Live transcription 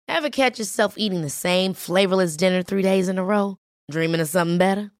Ever catch yourself eating the same flavorless dinner 3 days in a row? Dreaming of something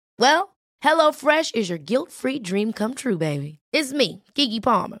better? Well, HelloFresh is your guilt-free dream come true, baby. It's me, Keke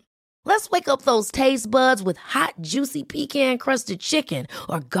Palmer. Let's wake up those taste buds with hot, juicy pecan-crusted chicken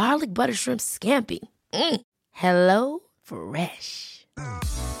or garlic butter shrimp scampi. Hello Fresh.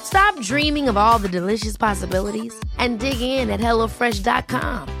 Stop dreaming of all the delicious possibilities and dig in at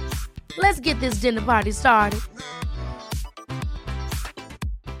HelloFresh.com. Let's get this dinner party started.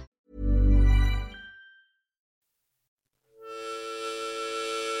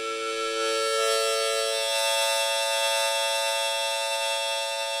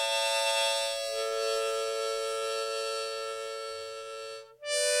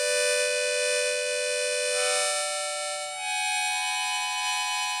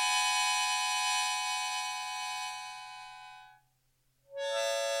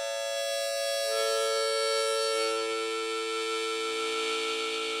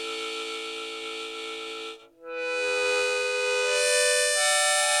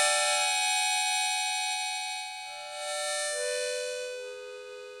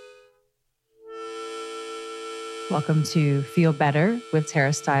 Welcome to Feel Better with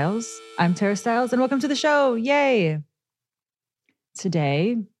Tara Stiles. I'm Tara Stiles and welcome to the show. Yay!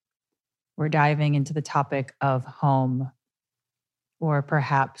 Today, we're diving into the topic of home, or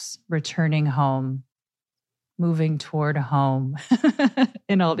perhaps returning home, moving toward home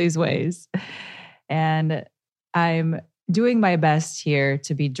in all these ways. And I'm doing my best here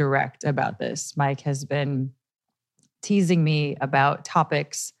to be direct about this. Mike has been teasing me about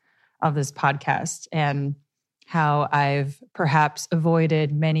topics of this podcast and how I've perhaps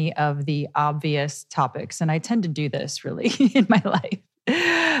avoided many of the obvious topics. And I tend to do this really in my life.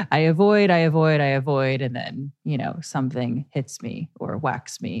 I avoid, and then, something hits me or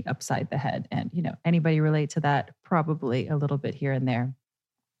whacks me upside the head. And, anybody relate to that? Probably a little bit here and there.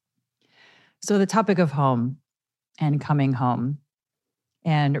 So the topic of home and coming home,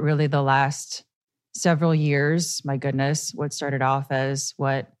 and really the last several years, my goodness, what started off as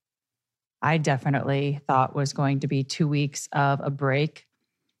what I definitely thought was going to be 2 weeks of a break.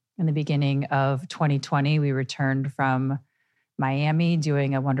 In the beginning of 2020, we returned from Miami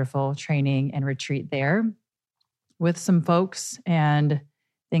doing a wonderful training and retreat there with some folks, and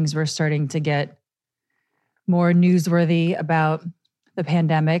things were starting to get more newsworthy about the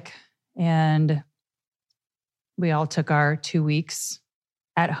pandemic. And we all took our 2 weeks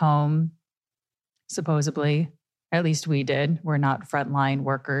at home, supposedly. At least we did. We're not frontline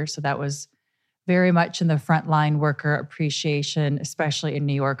workers. So that was very much in the frontline worker appreciation, especially in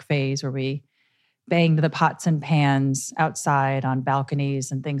New York phase, where we banged the pots and pans outside on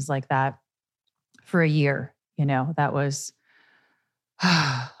balconies and things like that for a year. That was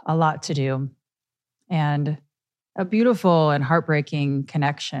a lot to do. And a beautiful and heartbreaking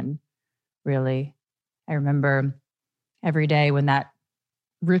connection, really. I remember every day when that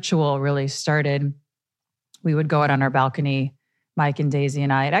ritual really started, we would go out on our balcony, Mike and Daisy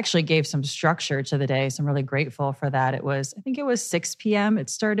and I. It actually gave some structure to the day, so I'm really grateful for that. I think it was 6 p.m.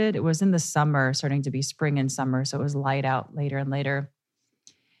 it started. It was in the summer, starting to be spring and summer, so it was light out later and later.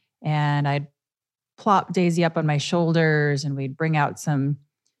 And I'd plop Daisy up on my shoulders, and we'd bring out some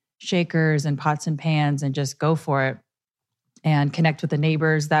shakers and pots and pans and just go for it and connect with the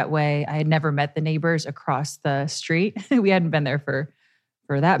neighbors that way. I had never met the neighbors across the street. We hadn't been there for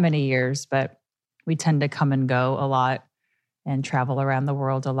that many years, but we tend to come and go a lot and travel around the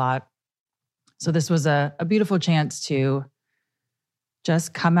world a lot. So this was a beautiful chance to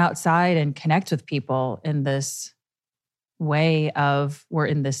just come outside and connect with people in this way of we're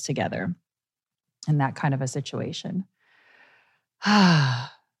in this together, in that kind of a situation.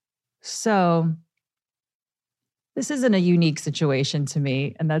 So this isn't a unique situation to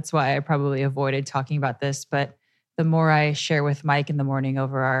me, and that's why I probably avoided talking about this. But the more I share with Mike in the morning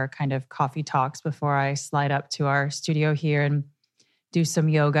over our kind of coffee talks before I slide up to our studio here and do some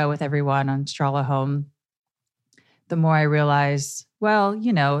yoga with everyone on Strala Home, the more I realize,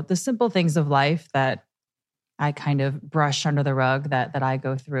 the simple things of life that I kind of brush under the rug that I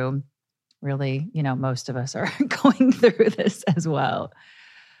go through, really, most of us are going through this as well.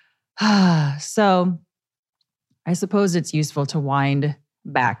 So I suppose it's useful to wind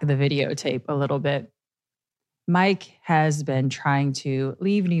back the videotape a little bit. Mike has been trying to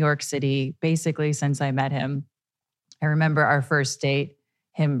leave New York City basically since I met him. I remember our first date,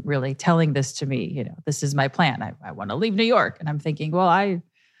 him really telling this to me, this is my plan. I want to leave New York. And I'm thinking, well,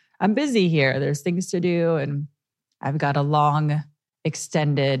 I'm busy here. There's things to do. And I've got a long,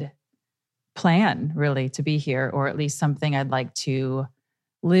 extended plan really to be here, or at least something I'd like to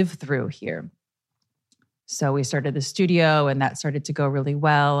live through here. So we started the studio and that started to go really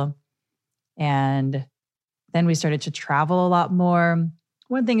well. And then we started to travel a lot more.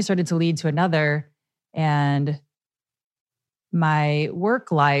 One thing started to lead to another. And my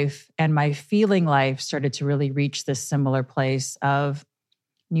work life and my feeling life started to really reach this similar place of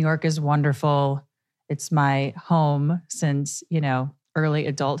New York is wonderful. It's my home since, early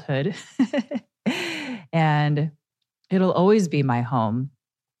adulthood. And it'll always be my home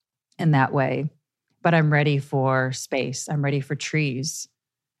in that way. But I'm ready for space. I'm ready for trees.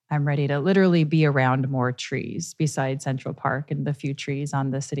 I'm ready to literally be around more trees besides Central Park and the few trees on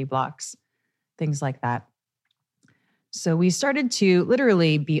the city blocks, things like that. So we started to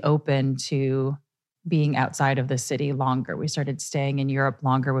literally be open to being outside of the city longer. We started staying in Europe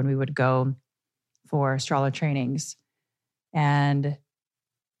longer when we would go for Strala trainings. And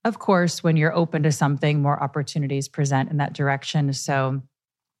of course, when you're open to something, more opportunities present in that direction. So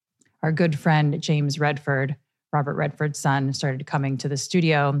our good friend, James Redford, Robert Redford's son, started coming to the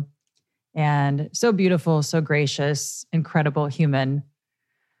studio. And so beautiful, so gracious, incredible human.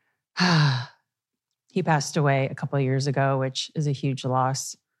 He passed away a couple of years ago, which is a huge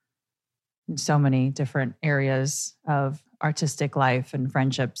loss in so many different areas of artistic life and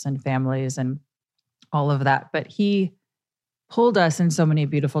friendships and families and all of that. But he pulled us in so many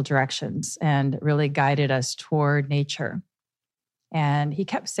beautiful directions and really guided us toward nature. And he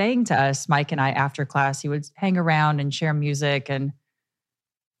kept saying to us, Mike and I, after class, he would hang around and share music and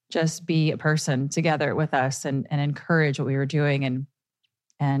just be a person together with us and encourage what we were doing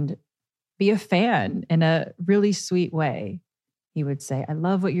and be a fan in a really sweet way. He would say, I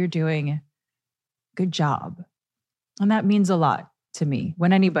love what you're doing. Good job. And that means a lot to me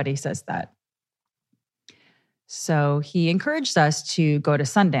when anybody says that. So he encouraged us to go to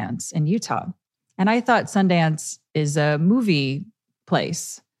Sundance in Utah. And I thought Sundance is a movie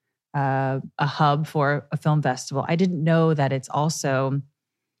place, a hub for a film festival. I didn't know that it's also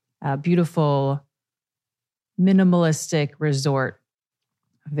a beautiful, minimalistic resort,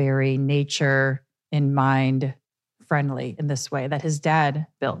 very nature in mind friendly in this way that his dad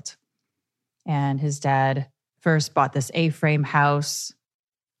built. And his dad first bought this A-frame house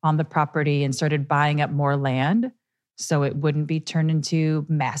on the property and started buying up more land so it wouldn't be turned into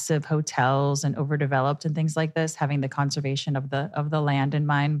massive hotels and overdeveloped and things like this, having the conservation of the land in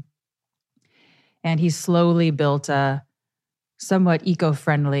mind. And he slowly built a somewhat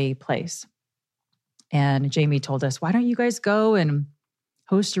eco-friendly place. And Jamie told us, why don't you guys go and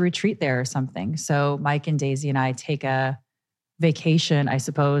host a retreat there or something? So Mike and Daisy and I take a vacation, I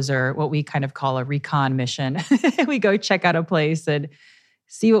suppose, or what we kind of call a recon mission. We go check out a place and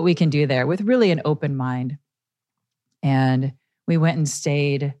see what we can do there with really an open mind. And we went and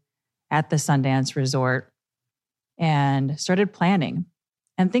stayed at the Sundance Resort and started planning.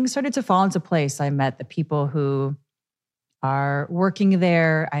 And things started to fall into place. I met the people who are working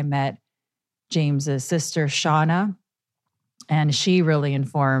there. I met James's sister, Shauna, and she really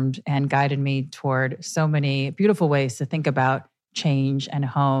informed and guided me toward so many beautiful ways to think about change and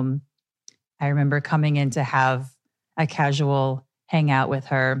home. I remember coming in to have a casual hangout with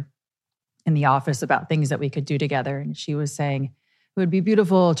her in the office about things that we could do together. And she was saying, it would be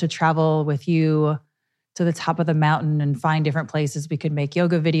beautiful to travel with you to the top of the mountain and find different places we could make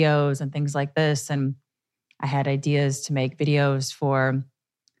yoga videos and things like this. And I had ideas to make videos for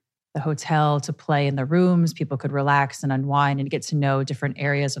the hotel to play in the rooms. People could relax and unwind and get to know different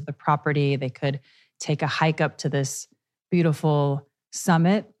areas of the property. They could take a hike up to this beautiful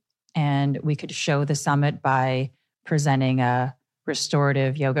summit, and we could show the summit by presenting a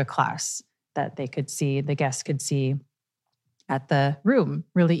restorative yoga class that they could see, the guests could see at the room.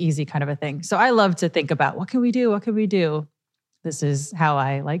 Really easy kind of a thing. So I love to think about what can we do? What can we do? This is how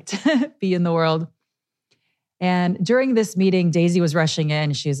I like to be in the world. And during this meeting, Daisy was rushing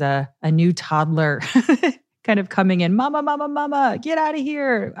in. She's a new toddler kind of coming in, mama, mama, mama, get out of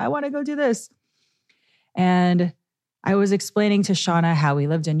here. I want to go do this. And I was explaining to Shauna how we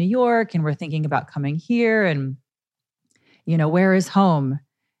lived in New York and we're thinking about coming here and, where is home?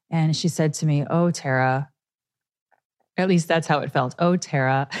 And she said to me, oh, Tara, at least that's how it felt. Oh,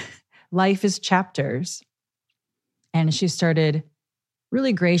 Tara, life is chapters. And she started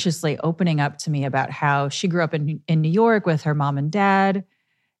really graciously opening up to me about how she grew up in New York with her mom and dad,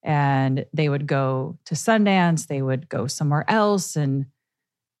 and they would go to Sundance, they would go somewhere else. And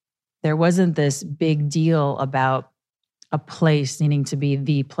there wasn't this big deal about a place needing to be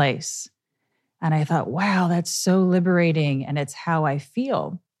the place. And I thought, wow, that's so liberating. And it's how I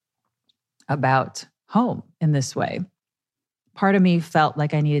feel about home in this way. Part of me felt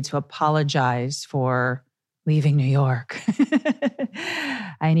like I needed to apologize for leaving New York.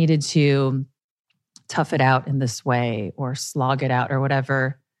 I needed to tough it out in this way or slog it out or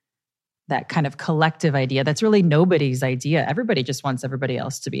whatever, that kind of collective idea that's really nobody's idea. Everybody just wants everybody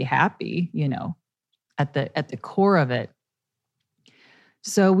else to be happy, at the core of it.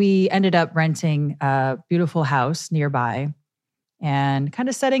 So we ended up renting a beautiful house nearby and kind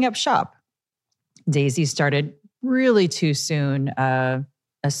of setting up shop. Daisy started really too soon a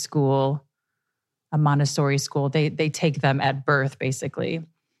school, a Montessori school. They take them at birth, basically.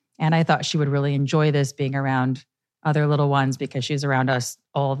 And I thought she would really enjoy this, being around other little ones, because she's around us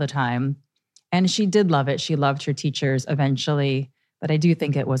all the time. And she did love it. She loved her teachers eventually, but I do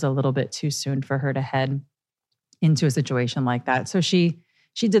think it was a little bit too soon for her to head into a situation like that. So she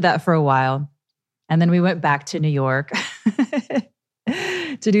did that for a while. And then we went back to New York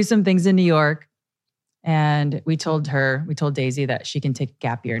to do some things in New York. And we told Daisy that she can take a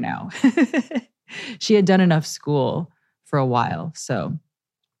gap year now. She had done enough school for a while. So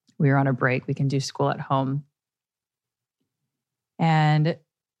we were on a break. We can do school at home. And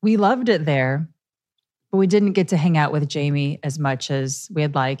we loved it there, but we didn't get to hang out with Jamie as much as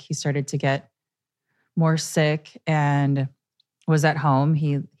we'd like. He started to get more sick and was at home.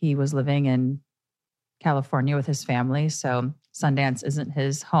 He was living in California with his family, so Sundance isn't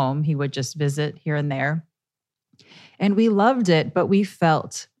his home. He would just visit here and there. And we loved it, but we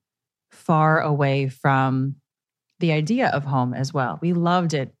felt far away from the idea of home as well. We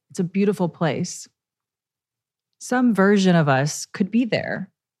loved it. It's a beautiful place. Some version of us could be there.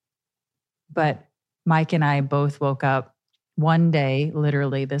 But Mike and I both woke up one day,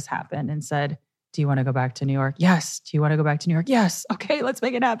 literally this happened, and said, "Do you want to go back to New York?" "Yes." "Do you want to go back to New York?" "Yes." "Okay, let's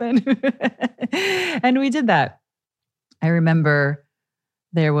make it happen." And we did that. I remember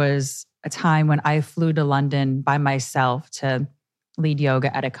there was a time when I flew to London by myself to lead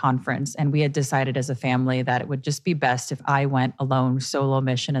yoga at a conference. And we had decided as a family that it would just be best if I went alone, solo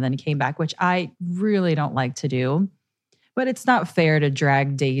mission, and then came back, which I really don't like to do. But it's not fair to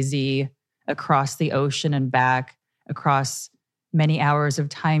drag Daisy across the ocean and back, across many hours of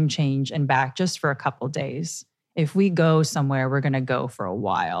time change and back just for a couple days. If we go somewhere, we're going to go for a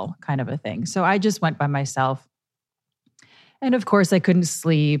while, kind of a thing. So I just went by myself. And of course, I couldn't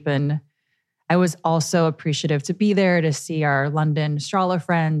sleep. And I was also appreciative to be there to see our London Strala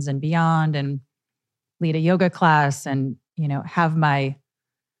friends and beyond, and lead a yoga class and, have my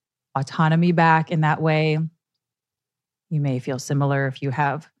autonomy back in that way. You may feel similar if you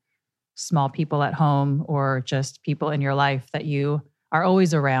have small people at home or just people in your life that you are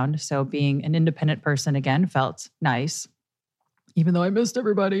always around. So being an independent person again felt nice, even though I missed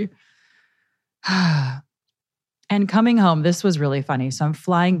everybody. And coming home, this was really funny. So I'm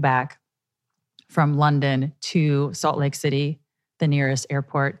flying back from London to Salt Lake City, the nearest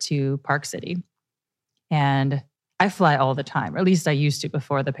airport to Park City. And I fly all the time, or at least I used to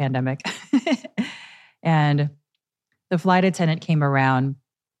before the pandemic. And the flight attendant came around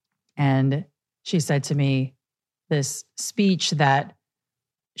and she said to me this speech that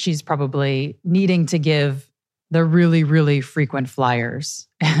she's probably needing to give the really, really frequent flyers.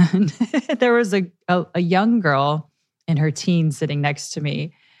 And there was a young girl in her teens sitting next to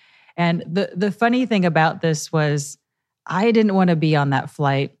me. And the funny thing about this was I didn't want to be on that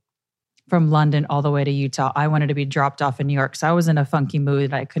flight from London all the way to Utah. I wanted to be dropped off in New York. So I was in a funky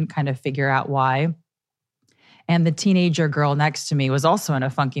mood. I couldn't kind of figure out why. And the teenager girl next to me was also in a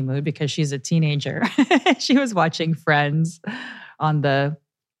funky mood because she's a teenager. She was watching Friends on the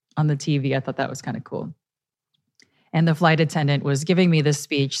TV. I thought that was kind of cool. And the flight attendant was giving me this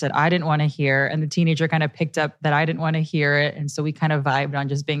speech that I didn't want to hear. And the teenager kind of picked up that I didn't want to hear it. And so we kind of vibed on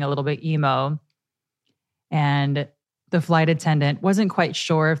just being a little bit emo. And the flight attendant wasn't quite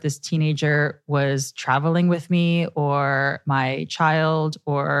sure if this teenager was traveling with me or my child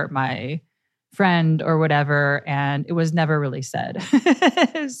or my friend or whatever. And it was never really said.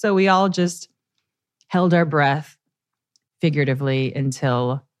 So we all just held our breath figuratively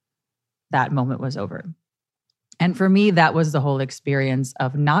until that moment was over. And for me, that was the whole experience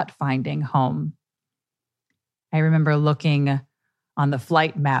of not finding home. I remember looking on the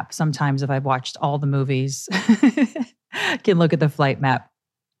flight map. Sometimes if I've watched all the movies, I can look at the flight map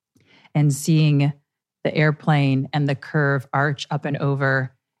and seeing the airplane and the curve arch up and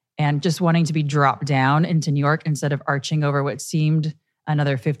over and just wanting to be dropped down into New York instead of arching over what seemed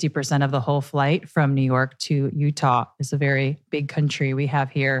another 50% of the whole flight from New York to Utah. It's a very big country we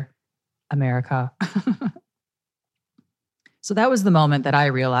have here, America. So that was the moment that I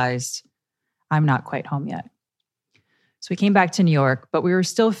realized I'm not quite home yet. So we came back to New York, but we were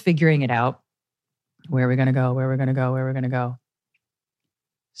still figuring it out. Where are we going to go? Where are we going to go? Where are we going to go?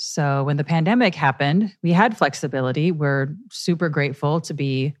 So when the pandemic happened, we had flexibility. We're super grateful to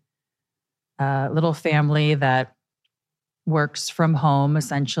be a little family that works from home,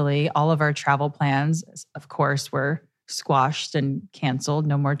 essentially. All of our travel plans, of course, were squashed and canceled.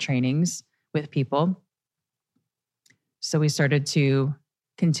 No more trainings with people. So we started to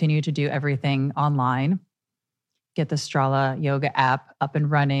continue to do everything online, get the Strala yoga app up and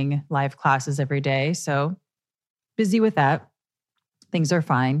running, live classes every day. So busy with that. Things are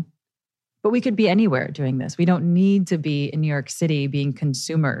fine. But we could be anywhere doing this. We don't need to be in New York City being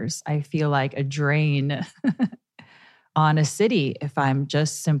consumers. I feel like a drain on a city if I'm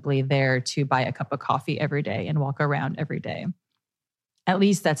just simply there to buy a cup of coffee every day and walk around every day. At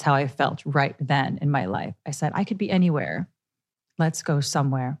least that's how I felt right then in my life. I said, I could be anywhere. Let's go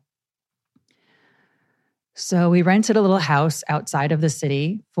somewhere. So we rented a little house outside of the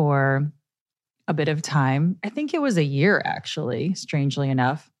city for a bit of time. I think it was a year, actually, strangely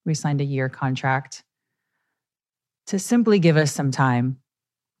enough. We signed a year contract to simply give us some time.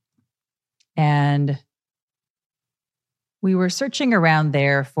 And we were searching around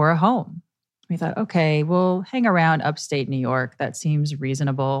there for a home. We thought, okay, we'll hang around upstate New York. That seems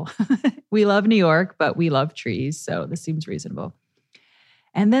reasonable. We love New York, but we love trees. So this seems reasonable.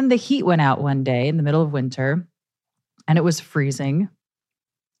 And then the heat went out one day in the middle of winter, and it was freezing.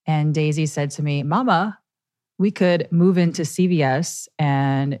 And Daisy said to me, Mama, we could move into CVS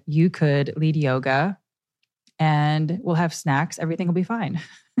and you could lead yoga and we'll have snacks. Everything will be fine.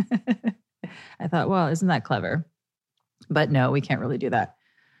 I thought, well, isn't that clever? But no, we can't really do that.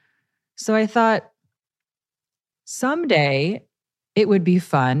 So I thought someday it would be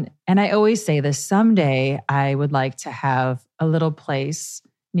fun. And I always say this, someday I would like to have a little place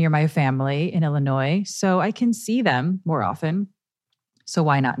near my family in Illinois so I can see them more often. So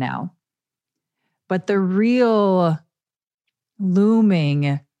why not now? But the real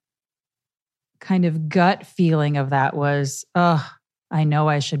looming kind of gut feeling of that was, I know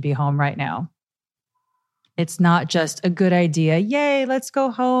I should be home right now. It's not just a good idea. Yay, let's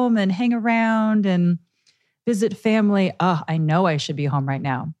go home and hang around and visit family. I know I should be home right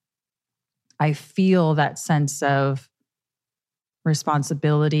now. I feel that sense of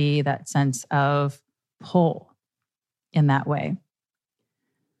responsibility, that sense of pull in that way.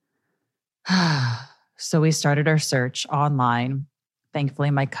 So we started our search online.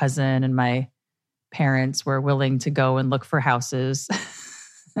 Thankfully, my cousin and my parents were willing to go and look for houses,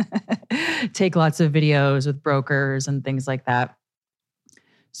 take lots of videos with brokers and things like that.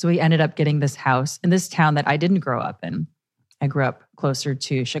 So we ended up getting this house in this town that I didn't grow up in. I grew up closer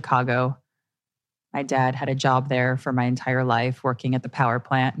to Chicago. My dad had a job there for my entire life, working at the power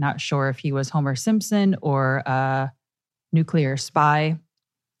plant. Not sure if he was Homer Simpson or a nuclear spy.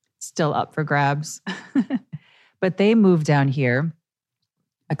 Still up for grabs. But they moved down here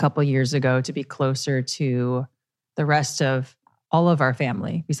a couple years ago to be closer to the rest of all of our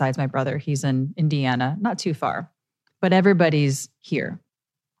family, besides my brother. He's in Indiana, not too far, but everybody's here.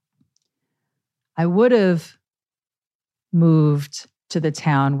 I would have moved to the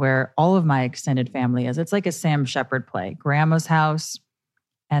town where all of my extended family is. It's like a Sam Shepard play, grandma's house,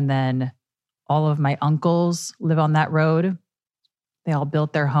 and then all of my uncles live on that road. They all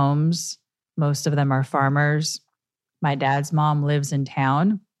built their homes. Most of them are farmers. My dad's mom lives in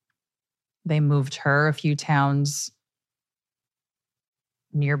town. They moved her a few towns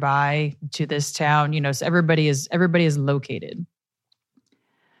nearby to this town, so everybody is located.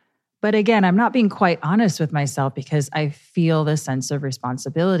 But again, I'm not being quite honest with myself because I feel this sense of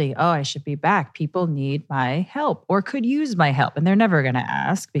responsibility. I should be back. People need my help or could use my help. And they're never going to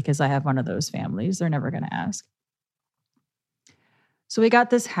ask because I have one of those families. They're never going to ask. So we got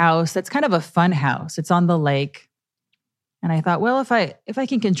this house that's kind of a fun house. It's on the lake. And I thought, well, if I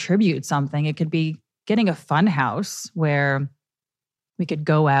can contribute something, it could be getting a fun house where we could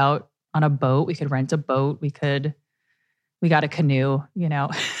go out on a boat. We could rent a boat. We got a canoe,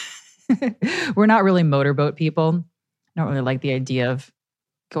 We're not really motorboat people. I don't really like the idea of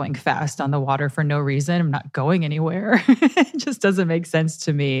going fast on the water for no reason. I'm not going anywhere. It just doesn't make sense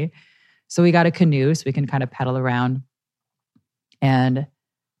to me. So we got a canoe so we can kind of pedal around. And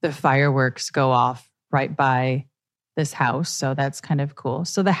the fireworks go off right by this house. So that's kind of cool.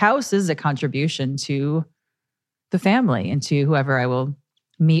 So the house is a contribution to the family and to whoever I will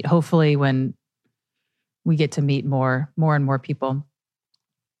meet, hopefully when we get to meet more and more people.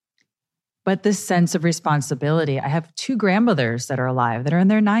 But this sense of responsibility, I have 2 grandmothers that are alive that are in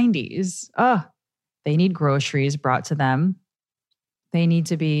their 90s. They need groceries brought to them. They need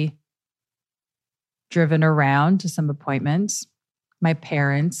to be driven around to some appointments. My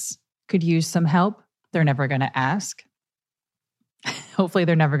parents could use some help. They're never going to ask. Hopefully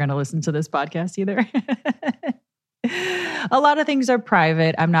they're never going to listen to this podcast either. A lot of things are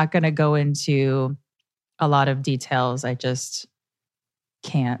private. I'm not going to go into a lot of details. I just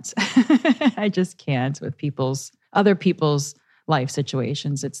can't. I just can't with other people's life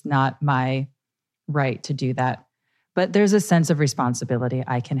situations. It's not my right to do that. But there's a sense of responsibility.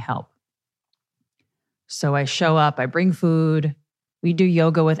 I can help. So I show up, I bring food, we do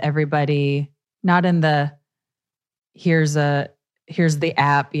yoga with everybody, not in the here's the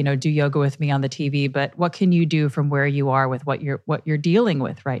app, do yoga with me on the TV, but what can you do from where you are with what you're dealing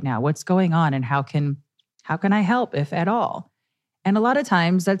with right now? What's going on and how can I help, if at all? And a lot of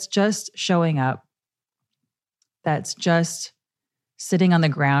times that's just showing up. That's just sitting on the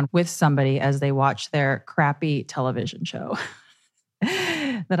ground with somebody as they watch their crappy television show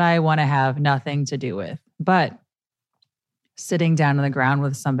that I want to have nothing to do with. But sitting down on the ground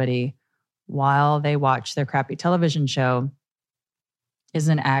with somebody while they watch their crappy television show is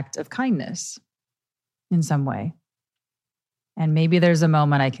an act of kindness in some way. And maybe there's a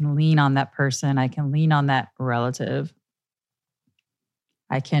moment I can lean on that person. I can lean on that relative.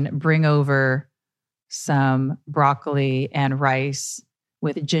 I can bring over some broccoli and rice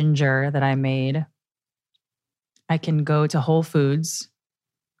with ginger that I made. I can go to Whole Foods.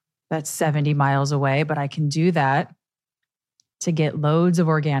 That's 70 miles away, but I can do that to get loads of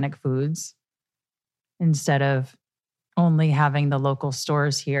organic foods instead of only having the local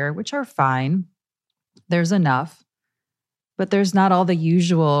stores here, which are fine. There's enough, but there's not all the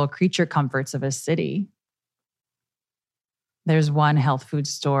usual creature comforts of a city. There's one health food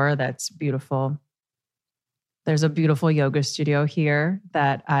store that's beautiful. There's a beautiful yoga studio here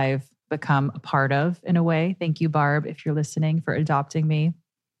that I've become a part of in a way. Thank you, Barb, if you're listening, for adopting me.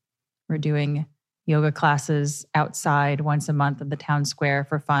 We're doing yoga classes outside once a month in the town square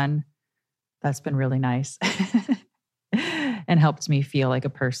for fun. That's been really nice and helped me feel like a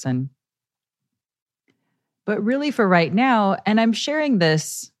person. But really for right now, and I'm sharing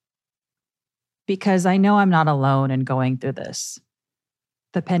this because I know I'm not alone in going through this.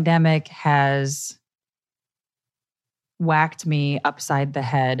 The pandemic has whacked me upside the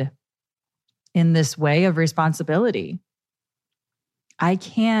head in this way of responsibility. I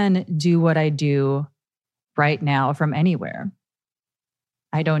can do what I do right now from anywhere.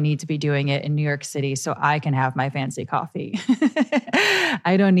 I don't need to be doing it in New York City so I can have my fancy coffee.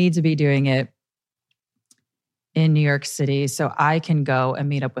 I don't need to be doing it in New York City so I can go and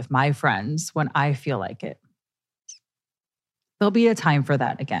meet up with my friends when I feel like it. There'll be a time for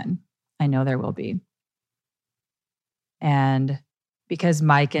that again. I know there will be. And because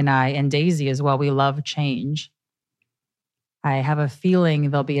Mike and I, and Daisy as well, we love change. I have a feeling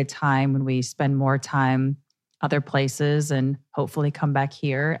there'll be a time when we spend more time other places and hopefully come back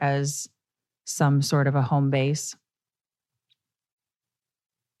here as some sort of a home base.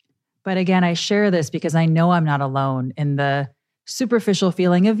 But again, I share this because I know I'm not alone in the superficial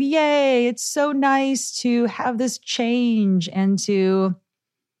feeling of, yay, it's so nice to have this change and to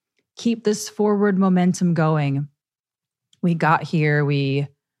keep this forward momentum going. We got here, we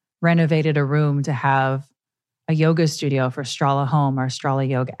renovated a room to have a yoga studio for Strala Home, our Strala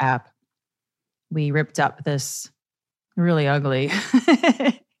Yoga app. We ripped up this really ugly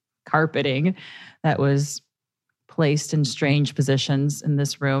carpeting that was placed in strange positions in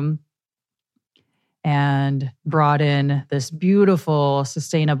this room and brought in this beautiful,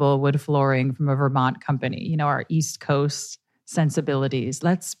 sustainable wood flooring from a Vermont company, our East Coast sensibilities.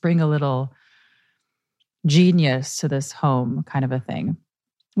 Let's bring a little genius to this home kind of a thing.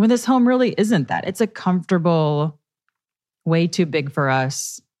 When this home really isn't that. It's a comfortable, way too big for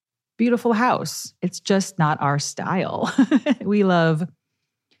us, beautiful house. It's just not our style. We love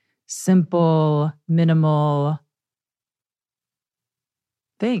simple, minimal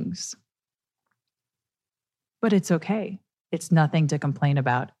things. But it's okay. It's nothing to complain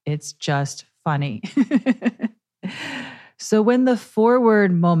about. It's just funny. So when the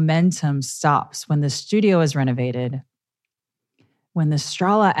forward momentum stops, when the studio is renovated, when the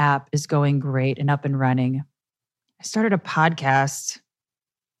Strala app is going great and up and running, I started a podcast.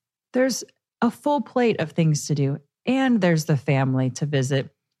 There's a full plate of things to do, and there's the family to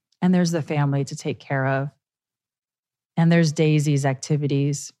visit, and there's the family to take care of, and there's Daisy's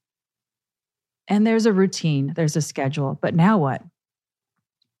activities, and there's a routine, there's a schedule. But now what?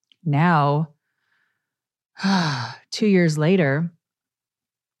 Now, 2 years later,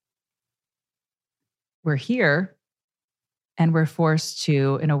 we're here and we're forced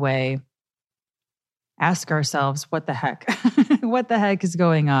to, in a way, ask ourselves, what the heck? What the heck is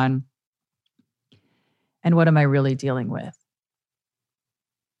going on? And what am I really dealing with?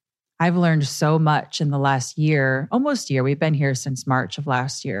 I've learned so much in the last year, almost year. We've been here since March of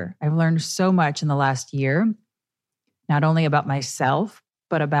last year. I've learned so much in the last year not only about myself,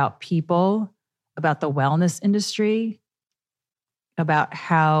 but about people, about the wellness industry, about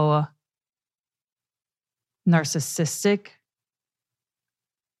how narcissistic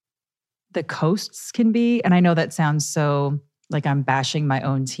the coasts can be. And I know that sounds so like I'm bashing my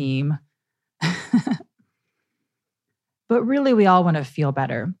own team. But really, we all want to feel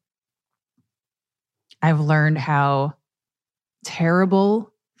better. I've learned how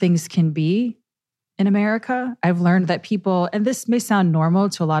terrible things can be in America. I've learned that people, and this may sound normal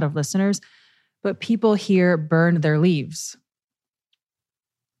to a lot of listeners, but people here burn their leaves.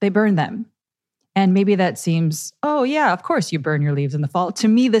 They burn them. And maybe that seems, oh yeah, of course you burn your leaves in the fall. To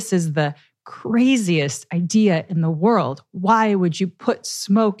me, this is the craziest idea in the world. Why would you put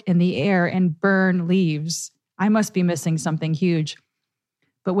smoke in the air and burn leaves? I must be missing something huge.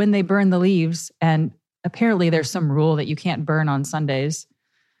 But when they burn the leaves, and apparently there's some rule that you can't burn on Sundays.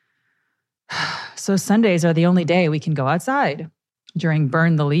 So Sundays are the only day we can go outside during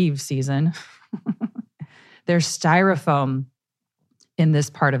burn the leaves season. There's styrofoam in this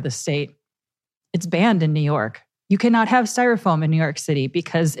part of the state. It's banned in New York. You cannot have styrofoam in New York City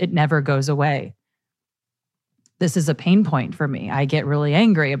because it never goes away. This is a pain point for me. I get really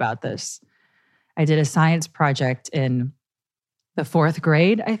angry about this. I did a science project in the 4th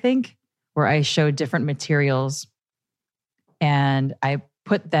grade, I think, where I showed different materials and I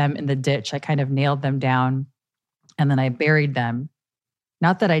put them in the ditch. I kind of nailed them down and then I buried them.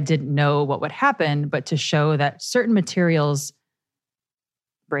 Not that I didn't know what would happen, but to show that certain materials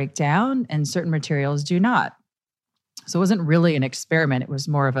break down and certain materials do not. So it wasn't really an experiment. It was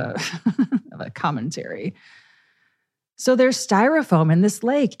more of a, of a commentary. So there's styrofoam in this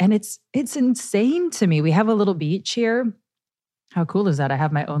lake and it's insane to me. We have a little beach here. How cool is that? I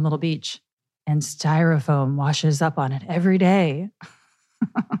have my own little beach and styrofoam washes up on it every day.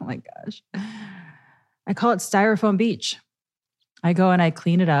 Oh my gosh. I call it Styrofoam Beach. I go and I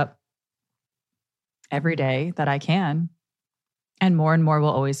clean it up every day that I can. And more will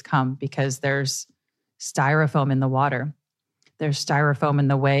always come because there's styrofoam in the water. There's styrofoam in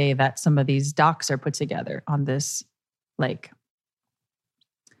the way that some of these docks are put together on this lake.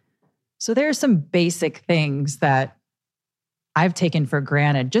 So there are some basic things that I've taken for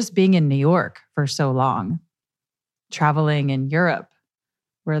granted just being in New York for so long, traveling in Europe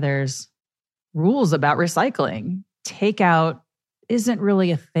where there's rules about recycling. Takeout isn't really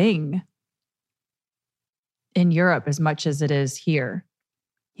a thing in Europe as much as it is here.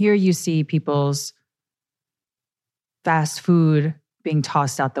 Here you see people's fast food being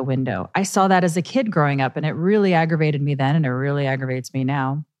tossed out the window. I saw that as a kid growing up and it really aggravated me then and it really aggravates me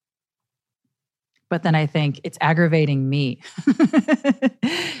now. But then I think it's aggravating me.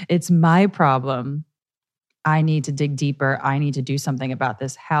 It's my problem. I need to dig deeper. I need to do something about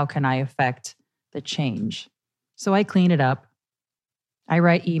this. How can I affect the change? So I clean it up. I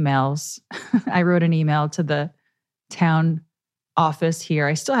write emails. I wrote an email to the town office here.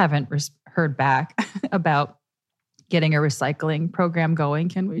 I still haven't heard back about getting a recycling program going.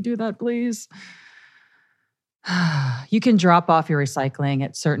 Can we do that, please? You can drop off your recycling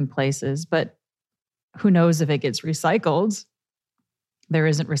at certain places, but who knows if it gets recycled? There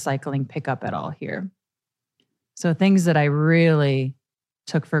isn't recycling pickup at all here. So things that I really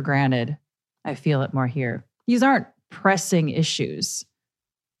took for granted, I feel it more here. These aren't pressing issues,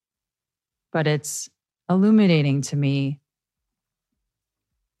 but it's illuminating to me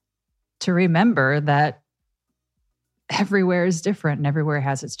to remember that everywhere is different and everywhere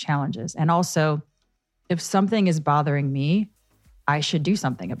has its challenges. And also, if something is bothering me, I should do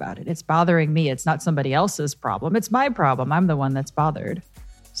something about it. It's bothering me. It's not somebody else's problem. It's my problem. I'm the one that's bothered.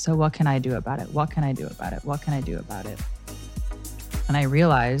 So what can I do about it? What can I do about it? What can I do about it? And I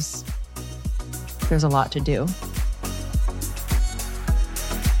realize there's a lot to do.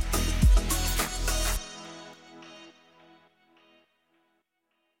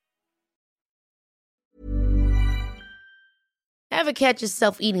 Ever catch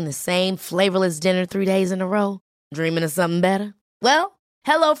yourself eating the same flavorless dinner 3 days in a row? Dreaming of something better? Well,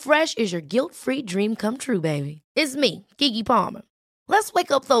 HelloFresh is your guilt-free dream come true, baby. It's me, Keke Palmer. Let's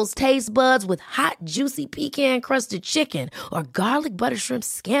wake up those taste buds with hot, juicy pecan-crusted chicken or garlic butter shrimp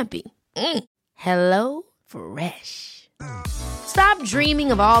scampi. Hello Fresh. Stop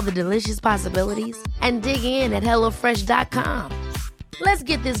dreaming of all the delicious possibilities and dig in at HelloFresh.com. Let's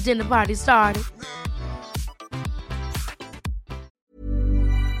get this dinner party started.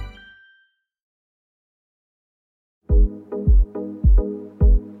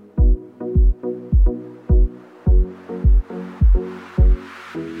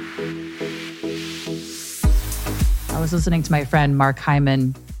 I was listening to my friend Mark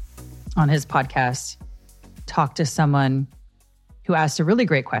Hyman on his podcast talked to someone who asked a really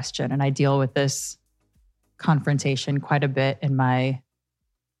great question. And I deal with this confrontation quite a bit in my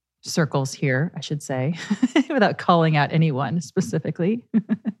circles here, I should say, without calling out anyone specifically.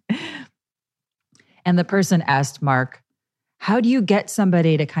 And the person asked Mark, how do you get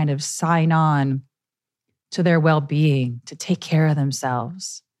somebody to kind of sign on to their well-being, to take care of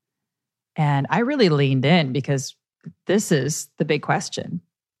themselves? And I really leaned in because this is the big question.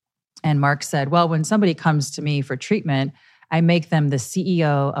 And Mark said, well, when somebody comes to me for treatment, I make them the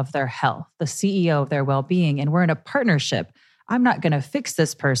CEO of their health, the CEO of their well-being, and we're in a partnership. I'm not going to fix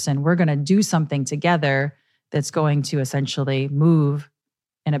this person. We're going to do something together that's going to essentially move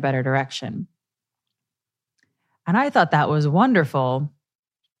in a better direction. And I thought that was wonderful,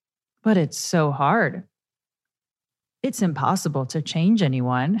 but it's so hard. It's impossible to change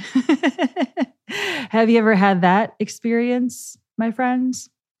anyone. Have you ever had that experience, my friends?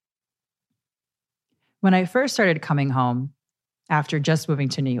 When I first started coming home after just moving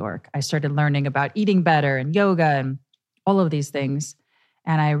to New York, I started learning about eating better and yoga and all of these things.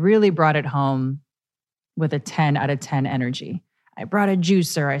 And I really brought it home with a 10 out of 10 energy. I brought a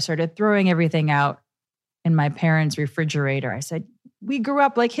juicer. I started throwing everything out in my parents' refrigerator. I said, we grew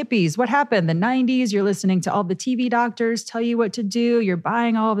up like hippies. What happened? The 90s, you're listening to all the TV doctors tell you what to do. You're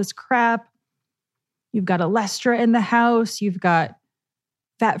buying all this crap. You've got Olestra in the house. You've got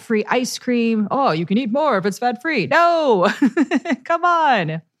fat-free ice cream. Oh, you can eat more if it's fat-free. No, come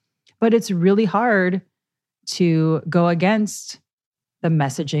on. But it's really hard to go against the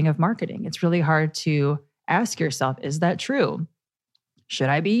messaging of marketing. It's really hard to ask yourself, is that true? Should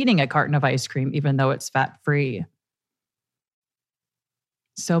I be eating a carton of ice cream even though it's fat-free?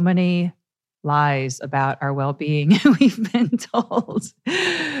 So many lies about our well-being we've been told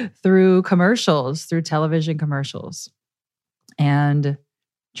through commercials, through television commercials, and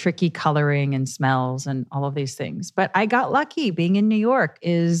tricky coloring and smells and all of these things. But I got lucky. Being in New York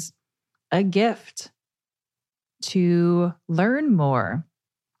is a gift to learn more,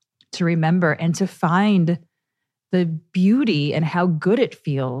 to remember, and to find the beauty and how good it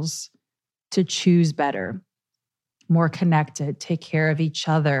feels to choose better, more connected, take care of each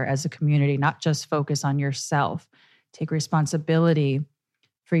other as a community, not just focus on yourself. Take responsibility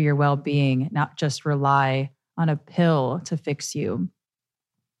for your well-being, not just rely on a pill to fix you.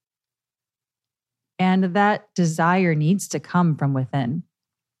 And that desire needs to come from within.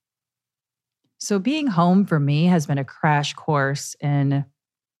 So being home for me has been a crash course in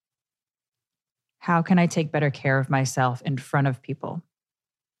how can I take better care of myself in front of people?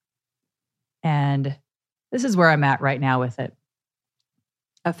 And this is where I'm at right now with it.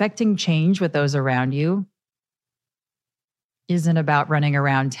 Affecting change with those around you isn't about running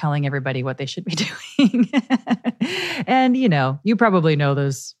around telling everybody what they should be doing. And, you probably know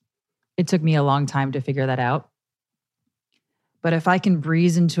those. It took me a long time to figure that out. But if I can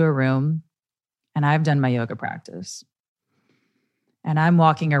breeze into a room, and I've done my yoga practice, and I'm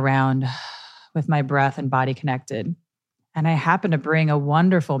walking around with my breath and body connected, and I happen to bring a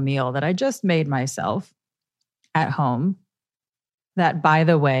wonderful meal that I just made myself at home, that, by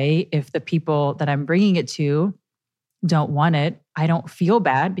the way, if the people that I'm bringing it to don't want it, I don't feel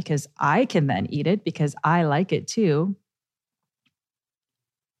bad because I can then eat it because I like it too.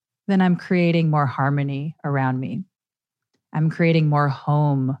 Then I'm creating more harmony around me. I'm creating more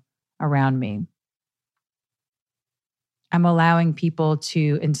home around me. I'm allowing people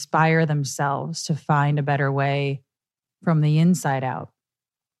to inspire themselves to find a better way from the inside out.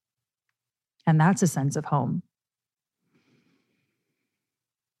 And that's a sense of home.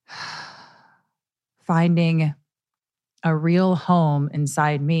 Finding a real home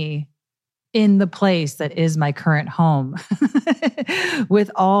inside me in the place that is my current home with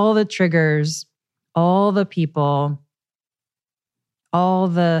all the triggers, all the people, all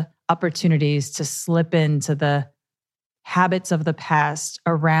the opportunities to slip into the habits of the past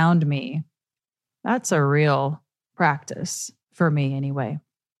around me. That's a real practice for me anyway.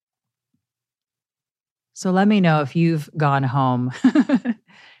 So let me know if you've gone home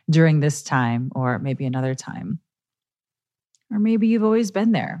during this time or maybe another time. Or maybe you've always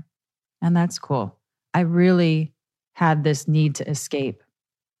been there, and that's cool. I really had this need to escape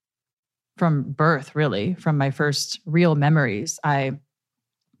from birth, really, from my first real memories. I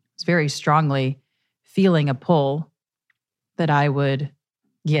was very strongly feeling a pull that I would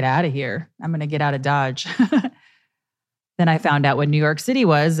get out of here. I'm going to get out of Dodge. Then I found out what New York City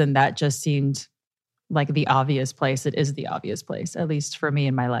was, and that just seemed like the obvious place. It is the obvious place, at least for me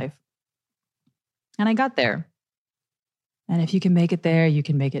in my life. And I got there. And if you can make it there, you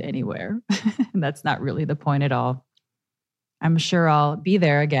can make it anywhere. And that's not really the point at all. I'm sure I'll be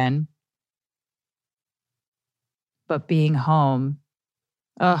there again. But being home,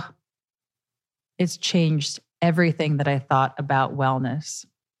 it's changed everything that I thought about wellness.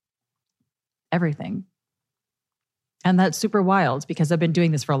 Everything. And that's super wild because I've been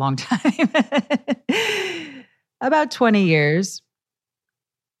doing this for a long time. About 20 years.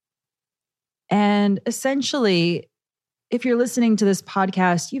 And essentially, if you're listening to this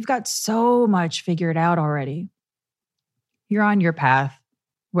podcast, you've got so much figured out already. You're on your path,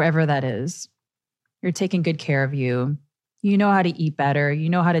 wherever that is. You're taking good care of you. You know how to eat better. You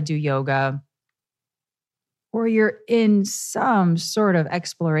know how to do yoga. Or you're in some sort of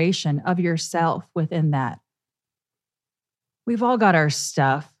exploration of yourself within that. We've all got our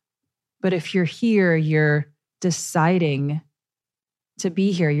stuff, but if you're here, you're deciding to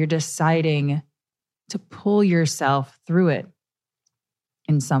be here. You're deciding to pull yourself through it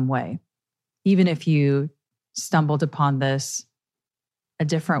in some way, even if you stumbled upon this a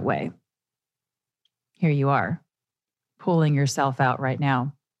different way. Here you are, pulling yourself out right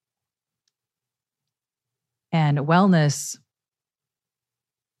now. And wellness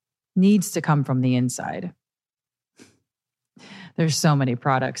needs to come from the inside. There's so many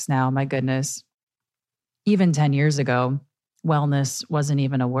products now, my goodness. Even 10 years ago, wellness wasn't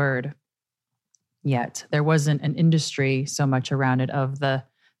even a word yet. There wasn't an industry so much around it of the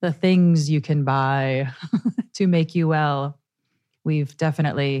things you can buy to make you well. We've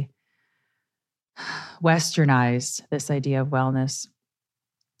definitely westernized this idea of wellness.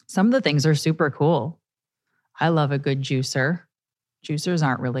 Some of the things are super cool. I love a good juicer. Juicers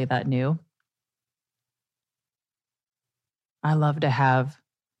aren't really that new. I love to have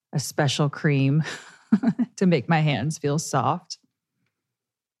a special cream to make my hands feel soft.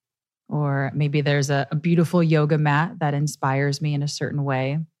 Or maybe there's a beautiful yoga mat that inspires me in a certain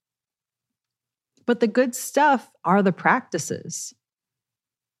way. But the good stuff are the practices.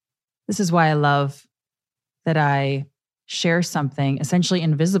 This is why I love that I share something essentially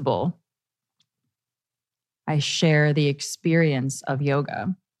invisible. I share the experience of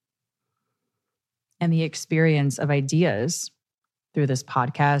yoga and the experience of ideas through this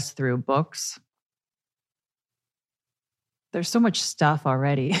podcast, through books. There's so much stuff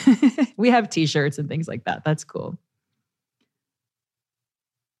already. We have t-shirts and things like that. That's cool.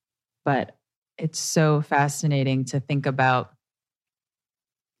 But it's so fascinating to think about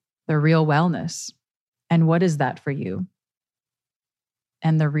the real wellness and what is that for you?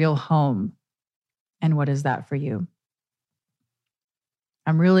 And the real home and what is that for you?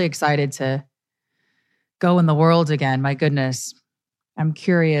 I'm really excited to go in the world again. My goodness. I'm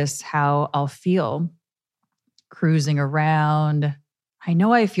curious how I'll feel cruising around. I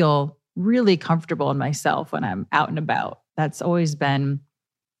know I feel really comfortable in myself when I'm out and about. That's always been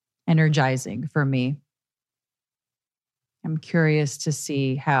energizing for me. I'm curious to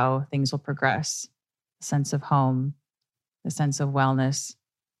see how things will progress. The sense of home, the sense of wellness.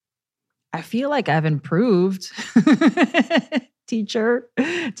 I feel like I've improved. Teacher,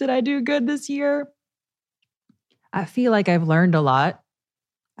 did I do good this year? I feel like I've learned a lot.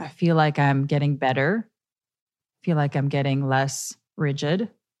 I feel like I'm getting better. I feel like I'm getting less rigid,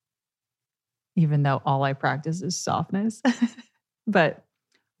 even though all I practice is softness. But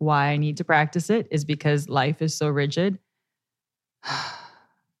why I need to practice it is because life is so rigid.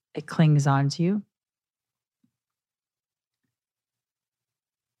 It clings on to you.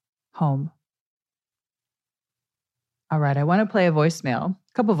 Home. All right, I want to play a voicemail,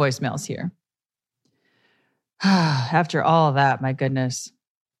 a couple voicemails here. After all of that, my goodness.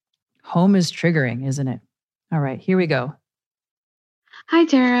 Home is triggering, isn't it? All right, here we go. Hi,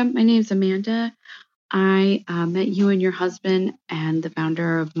 Tara. My name's Amanda. I met you and your husband and the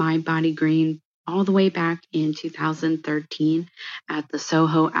founder of My Body Green all the way back in 2013 at the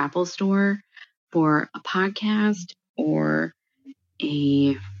Soho Apple Store for a podcast or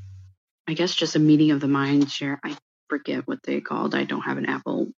I guess just a meeting of the mind share. I forget what they called. I don't have an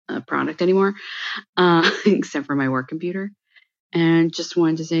Apple product anymore, except for my work computer. And just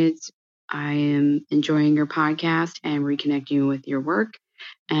wanted to say I am enjoying your podcast and reconnecting with your work.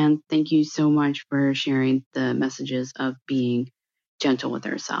 And thank you so much for sharing the messages of being gentle with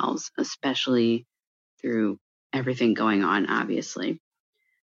ourselves, especially through everything going on, obviously.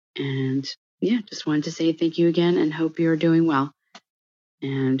 And yeah, just wanted to say thank you again and hope you're doing well.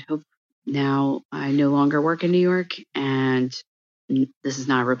 And hope now I no longer work in New York and this is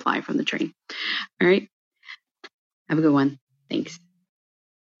not a reply from the train. All right. Have a good one. Thanks.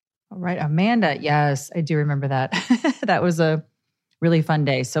 All right, Amanda. Yes, I do remember that. That was a really fun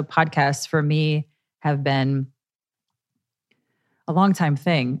day. So podcasts for me have been a long time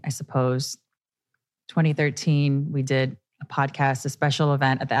thing, I suppose. 2013, we did a podcast, a special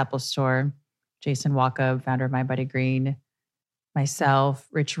event at the Apple Store. Jason Waka, founder of Mind Body Green, myself,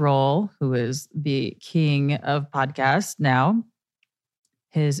 Rich Roll, who is the king of podcasts now,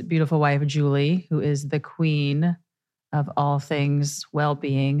 his beautiful wife, Julie, who is the queen of all things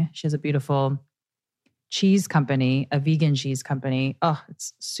well-being. She has a beautiful cheese company, a vegan cheese company. Oh,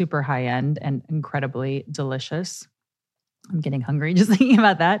 it's super high-end and incredibly delicious. I'm getting hungry just thinking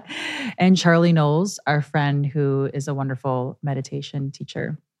about that. And Charlie Knowles, our friend who is a wonderful meditation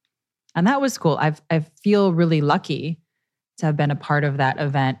teacher. And that was cool. I feel really lucky to have been a part of that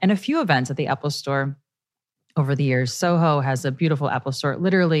event and a few events at the Apple Store over the years. Soho has a beautiful Apple Store.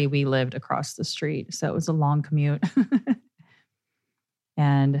 Literally, we lived across the street. So it was a long commute.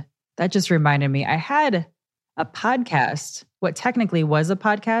 And that just reminded me, I had a podcast, what technically was a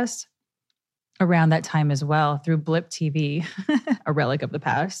podcast, around that time as well through Blip TV, a relic of the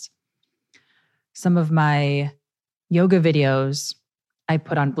past. Some of my yoga videos I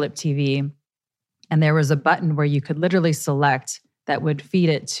put on Blip TV, and there was a button where you could literally select that would feed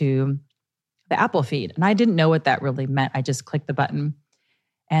it to the Apple feed. And I didn't know what that really meant. I just clicked the button.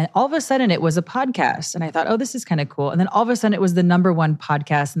 And all of a sudden it was a podcast. And I thought, oh, this is kind of cool. And then all of a sudden it was the #1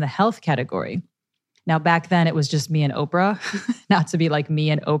 podcast in the health category. Now, back then it was just me and Oprah, not to be like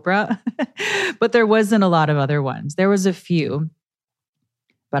me and Oprah, but there wasn't a lot of other ones. There was a few,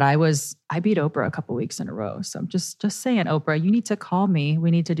 but I beat Oprah a couple weeks in a row. So I'm just saying, Oprah, you need to call me.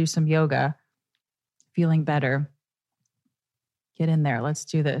 We need to do some yoga. Feeling better. Get in there. Let's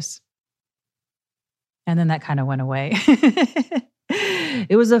do this. And then that kind of went away.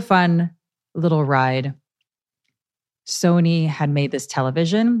 It was a fun little ride. Sony had made this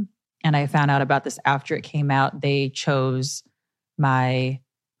television, and I found out about this after it came out. They chose my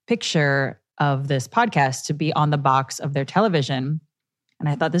picture of this podcast to be on the box of their television. And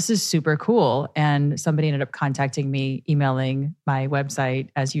I thought, this is super cool. And somebody ended up contacting me, emailing my website,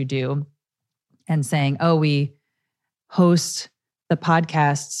 as you do, and saying, oh, we host the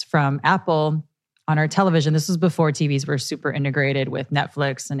podcasts from Apple on our television. This was before TVs were super integrated with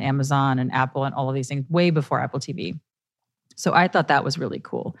Netflix and Amazon and Apple and all of these things, way before Apple TV. So I thought that was really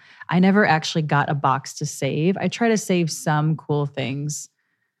cool. I never actually got a box to save. I try to save some cool things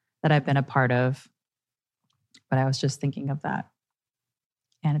that I've been a part of, but I was just thinking of that.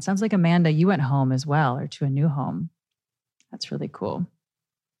 And it sounds like, Amanda, you went home as well, or to a new home. That's really cool.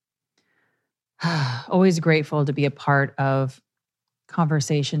 Always grateful to be a part of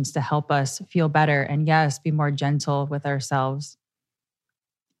conversations to help us feel better and, yes, be more gentle with ourselves.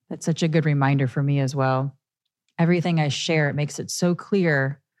 That's such a good reminder for me as well. Everything I share, it makes it so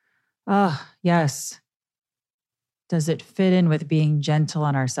clear. Oh, yes. Does it fit in with being gentle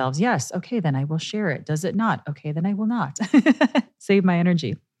on ourselves? Yes. Okay, then I will share it. Does it not? Okay, then I will not. Save my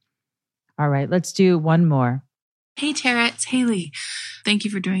energy. All right, let's do one more. Hey, Tara, it's Haley. Thank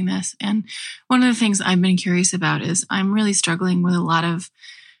you for doing this. And one of the things I've been curious about is I'm really struggling with a lot of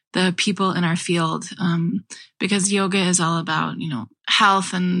the people in our field because yoga is all about,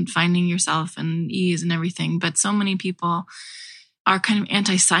 health and finding yourself and ease and everything. But so many people are kind of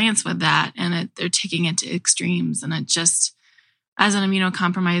anti-science with that, and they're taking it to extremes. And it just, as an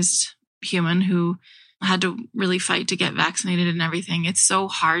immunocompromised human who had to really fight to get vaccinated and everything, it's so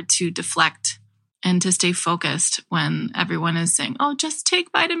hard to deflect and to stay focused when everyone is saying, oh, just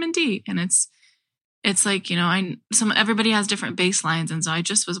take vitamin D. And it's like, everybody has different baselines. And so I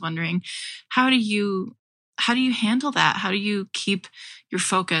just was wondering, how do you handle that? How do you keep your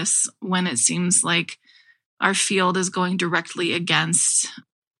focus when it seems like our field is going directly against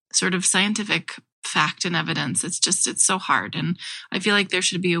sort of scientific fact and evidence? It's so hard. And I feel like there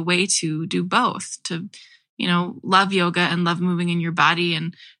should be a way to do both, to love yoga and love moving in your body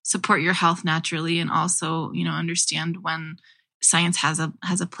and support your health naturally, and also, understand when science has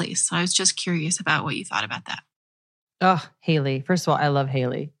a place. So I was just curious about what you thought about that. Oh, Haley. First of all, I love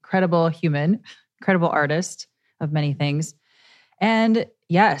Haley. Incredible human, incredible artist of many things. And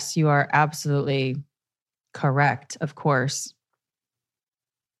yes, you are absolutely correct, of course.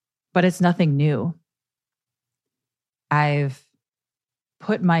 But it's nothing new. I've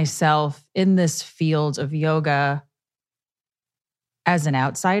put myself in this field of yoga as an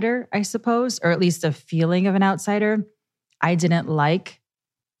outsider, I suppose, or at least a feeling of an outsider. I didn't like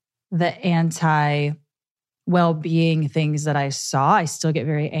the anti-well-being things that I saw. I still get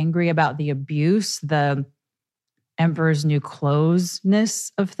very angry about the abuse, the emperor's new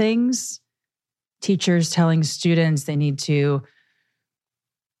clothes-ness of things. Teachers telling students they need to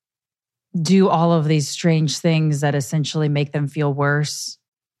do all of these strange things that essentially make them feel worse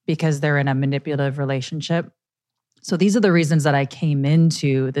because they're in a manipulative relationship. So these are the reasons that I came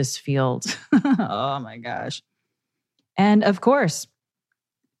into this field. Oh my gosh. And of course,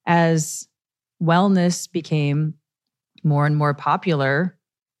 as wellness became more and more popular,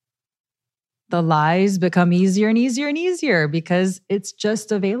 the lies become easier and easier and easier because it's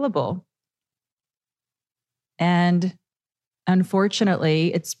just available. And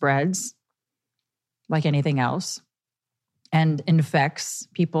unfortunately, it spreads like anything else and infects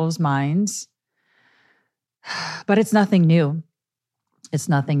people's minds. But it's nothing new. It's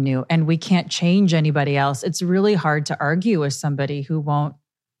nothing new. And we can't change anybody else. It's really hard to argue with somebody who won't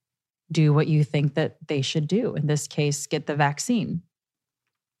do what you think that they should do. In this case, get the vaccine.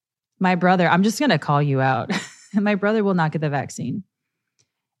 My brother, I'm just going to call you out. My brother will not get the vaccine.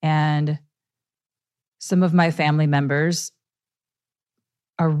 And some of my family members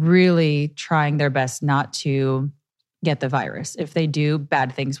are really trying their best not to get the virus. If they do,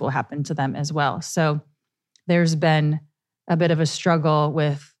 bad things will happen to them as well. So there's been a bit of a struggle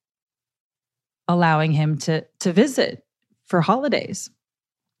with allowing him to visit for holidays.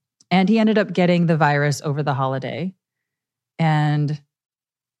 And he ended up getting the virus over the holiday. And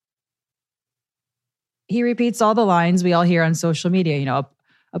he repeats all the lines we all hear on social media. You know,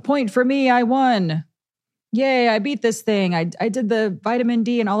 a point for me, I won. Yay, I beat this thing. I did the vitamin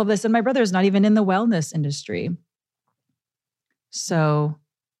D and all of this. And my brother's not even in the wellness industry. So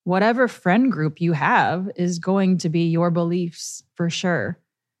whatever friend group you have is going to be your beliefs for sure.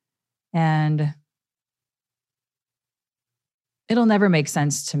 And it'll never make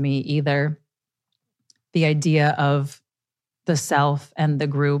sense to me either. The idea of the self and the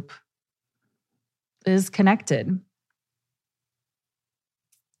group is connected.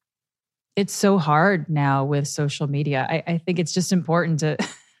 It's so hard now with social media. I think it's just important to,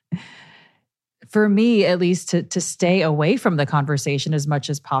 for me at least, to stay away from the conversation as much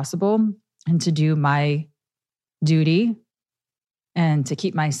as possible and to do my duty and to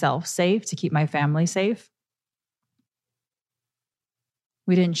keep myself safe, to keep my family safe.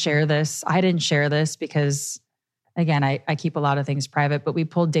 We didn't share this. I didn't share this because, again, I keep a lot of things private, but we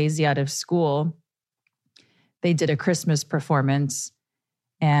pulled Daisy out of school. They did a Christmas performance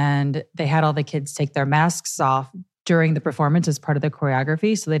and they had all the kids take their masks off during the performance as part of the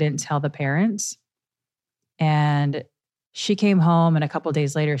choreography. So they didn't tell the parents. And she came home and a couple of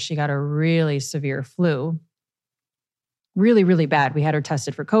days later, she got a really severe flu. Really, really bad. We had her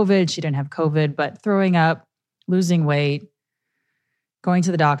tested for COVID. She didn't have COVID, but throwing up, losing weight, going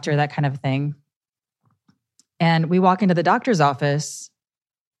to the doctor, that kind of thing. And we walk into the doctor's office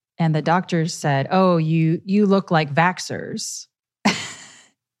and the doctor said, "Oh, you look like vaxxers."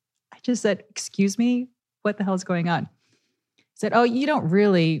 I just said, "Excuse me, what the hell is going on?" He said, "Oh, you don't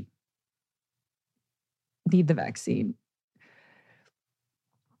really need the vaccine."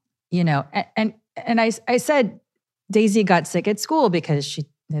 You know, and I said, Daisy got sick at school because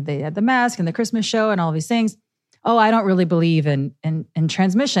they had the mask and the Christmas show and all these things. "Oh, I don't really believe in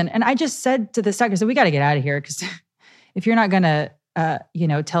transmission." And I just said to this doctor, "So we got to get out of here because if you're not going to,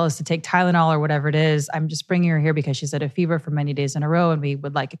 tell us to take Tylenol or whatever it is, I'm just bringing her here because she's had a fever for many days in a row and we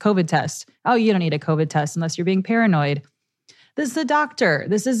would like a COVID test." "Oh, you don't need a COVID test unless you're being paranoid." This is a doctor.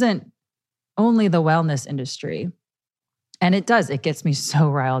 This isn't only the wellness industry. And it gets me so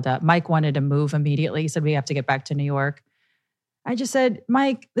riled up. Mike wanted to move immediately. He said, "We have to get back to New York." I just said,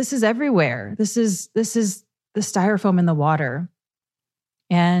 "Mike, this is everywhere. This is the styrofoam in the water."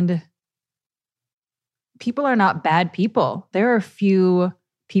 And people are not bad people. There are a few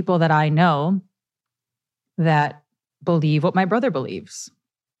people that I know that believe what my brother believes.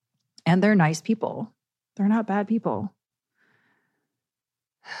 And they're nice people. They're not bad people.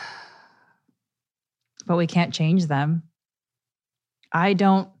 But we can't change them. I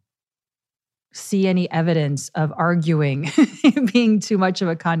don't see any evidence of arguing being too much of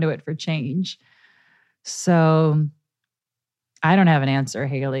a conduit for change. So I don't have an answer,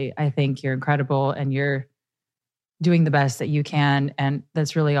 Haley. I think you're incredible and you're doing the best that you can. And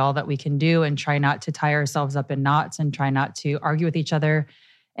that's really all that we can do, and try not to tie ourselves up in knots and try not to argue with each other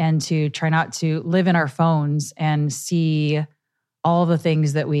and to try not to live in our phones and see all the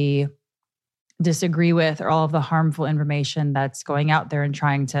things that we disagree with or all of the harmful information that's going out there and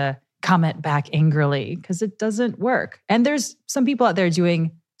trying to comment back angrily, because it doesn't work. And there's some people out there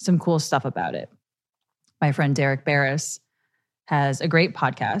doing some cool stuff about it. My friend Derek Barris has a great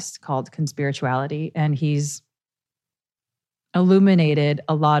podcast called Conspirituality, and he's illuminated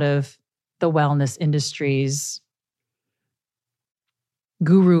a lot of the wellness industry's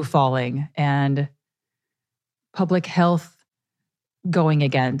guru falling and public health going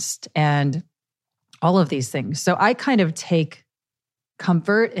against and all of these things. So I kind of take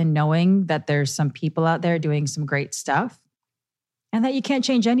comfort in knowing that there's some people out there doing some great stuff and that you can't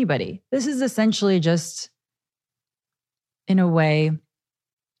change anybody. This is essentially just, in a way,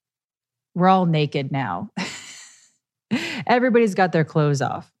 We're all naked now. Everybody's got their clothes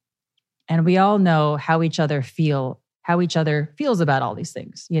off. And we all know how each other feels about all these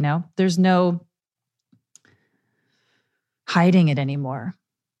things, you know? There's no hiding it anymore.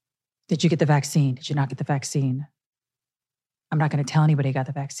 Did you get the vaccine? Did you not get the vaccine? I'm not going to tell anybody I got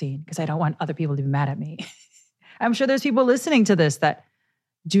the vaccine because I don't want other people to be mad at me. I'm sure there's people listening to this that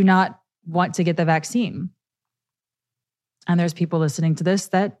do not want to get the vaccine. And there's people listening to this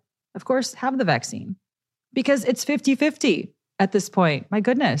that, of course, have the vaccine because it's 50-50 at this point. My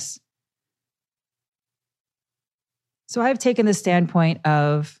goodness. So I've taken the standpoint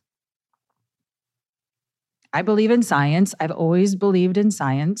of, I believe in science. I've always believed in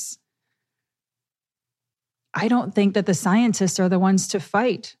science. I don't think that the scientists are the ones to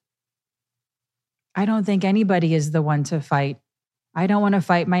fight. I don't think anybody is the one to fight. I don't want to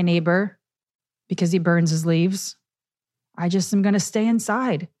fight my neighbor because he burns his leaves. I just am going to stay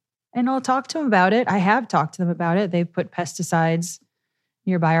inside and I'll talk to him about it. I have talked to them about it. They've put pesticides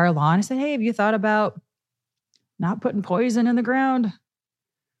nearby our lawn. I said, hey, have you thought about not putting poison in the ground?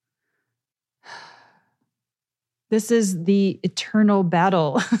 This is the eternal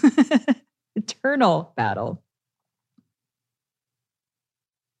battle. Eternal battle.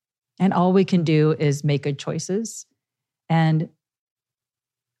 And all we can do is make good choices and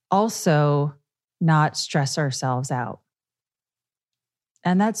also not stress ourselves out.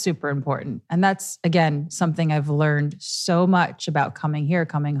 And that's super important. And that's, again, something I've learned so much about coming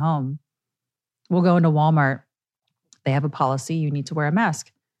home. We'll go into Walmart. They have a policy, you need to wear a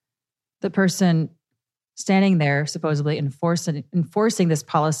mask. The person standing there, supposedly enforcing this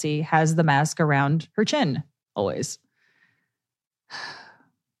policy, has the mask around her chin, always.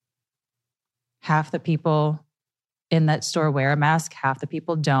 Half the people in that store wear a mask, half the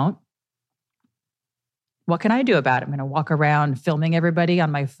people don't. What can I do about it? I'm going to walk around filming everybody on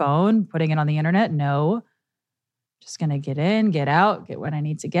my phone, putting it on the internet? No. Just going to get in, get out, get what I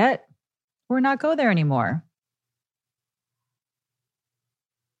need to get, or not go there anymore.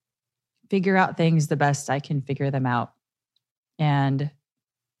 Figure out things the best I can figure them out and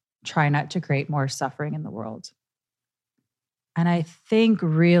try not to create more suffering in the world. And I think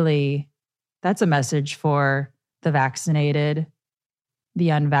really that's a message for the vaccinated, the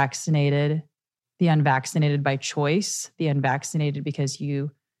unvaccinated by choice, the unvaccinated because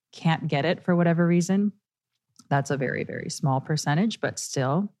you can't get it for whatever reason. That's a very, very small percentage, but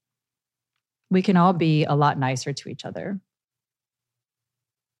still, we can all be a lot nicer to each other.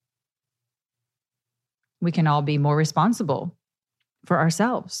 We can all be more responsible for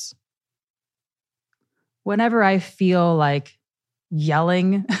ourselves. Whenever I feel like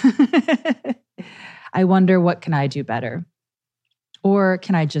yelling, I wonder, what can I do better? Or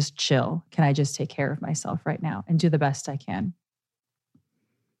can I just chill? Can I just take care of myself right now and do the best I can?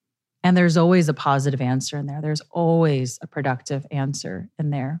 And there's always a positive answer in there. There's always a productive answer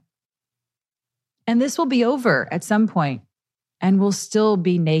in there. And this will be over at some point, and we'll still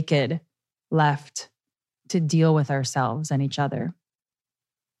be naked, left to deal with ourselves and each other.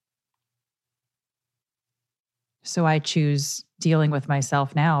 So I choose dealing with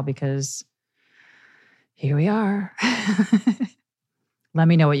myself now because here we are. Let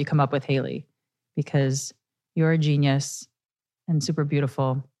me know what you come up with, Haley, because you're a genius and super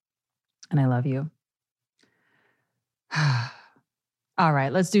beautiful, and I love you. All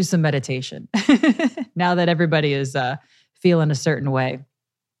right, let's do some meditation. Now that everybody is feeling a certain way,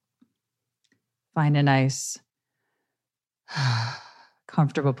 find a nice,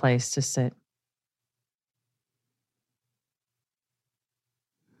 comfortable place to sit.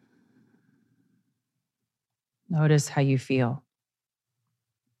 Notice how you feel.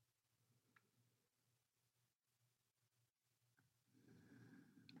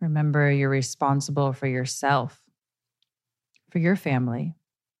 Remember, you're responsible for yourself, for your family.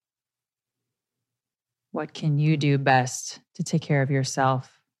 What can you do best to take care of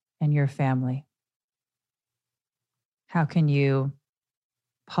yourself and your family? How can you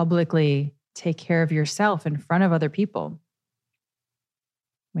publicly take care of yourself in front of other people?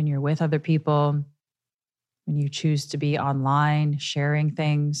 When you're with other people, when you choose to be online, sharing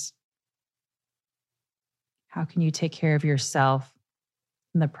things, how can you take care of yourself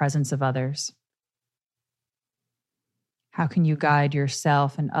in the presence of others? How can you guide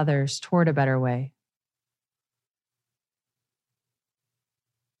yourself and others toward a better way?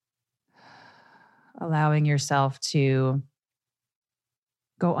 Allowing yourself to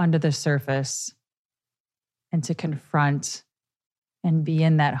go under the surface and to confront and be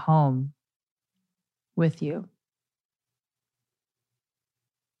in that home with you.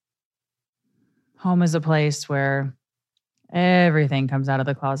 Home is a place where everything comes out of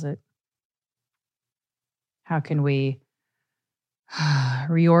the closet. How can we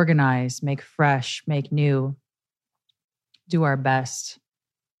reorganize, make fresh, make new, do our best,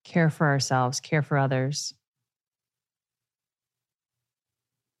 care for ourselves, care for others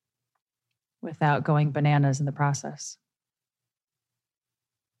without going bananas in the process?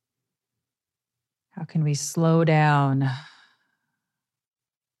 How can we slow down,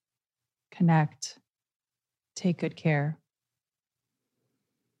 connect, take good care?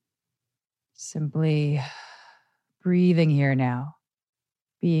 Simply breathing here now,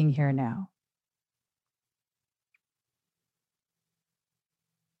 being here now.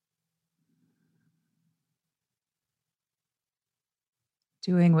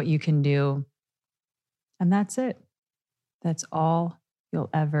 Doing what you can do. And that's it. That's all you'll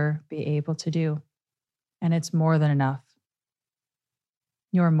ever be able to do. And it's more than enough.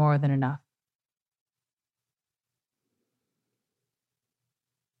 You're more than enough.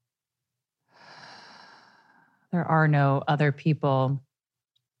 There are no other people.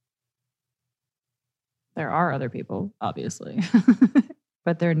 There are other people, obviously,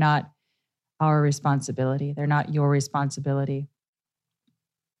 but they're not our responsibility. They're not your responsibility.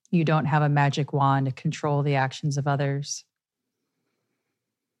 You don't have a magic wand to control the actions of others.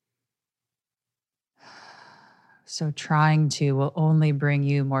 So trying to will only bring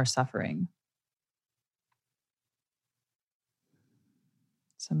you more suffering.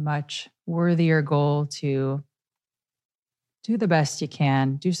 It's a much worthier goal to do the best you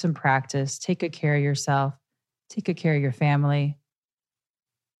can, do some practice, take good care of yourself, take good care of your family,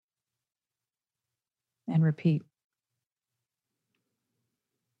 and repeat.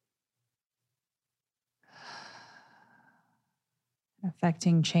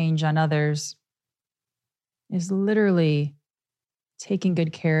 Affecting change on others is literally taking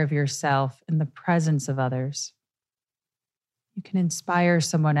good care of yourself in the presence of others. You can inspire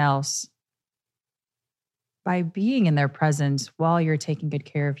someone else by being in their presence while you're taking good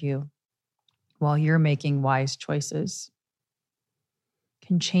care of you, while you're making wise choices.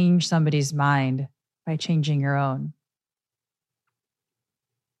 Can change somebody's mind by changing your own.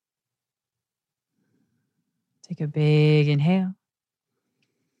 Take a big inhale.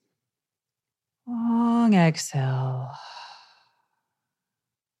 Long exhale.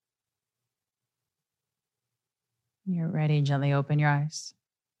 When you're ready, gently open your eyes.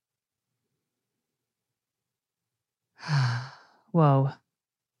 Whoa,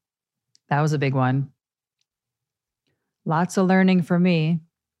 that was a big one. Lots of learning for me.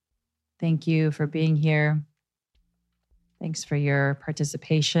 Thank you for being here. Thanks for your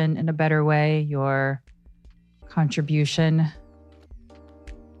participation in a better way, your contribution.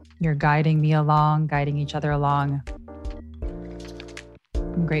 You're guiding me along, guiding each other along.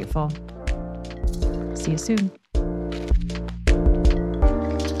 I'm grateful. See you soon.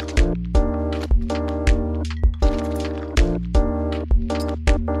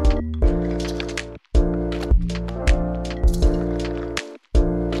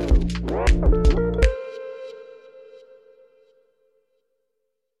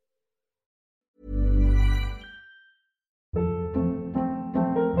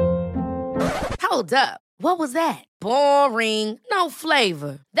 Hold up. What was that? Boring. No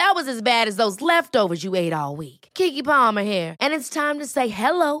flavor. That was as bad as those leftovers you ate all week. Keke Palmer here, and it's time to say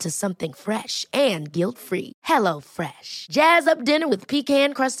hello to something fresh and guilt-free. Hello Fresh. Jazz up dinner with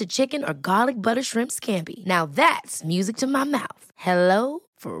pecan-crusted chicken or garlic butter shrimp scampi. Now that's music to my mouth. Hello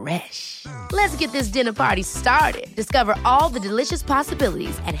Fresh. Let's get this dinner party started. Discover all the delicious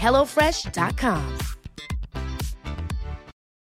possibilities at HelloFresh.com.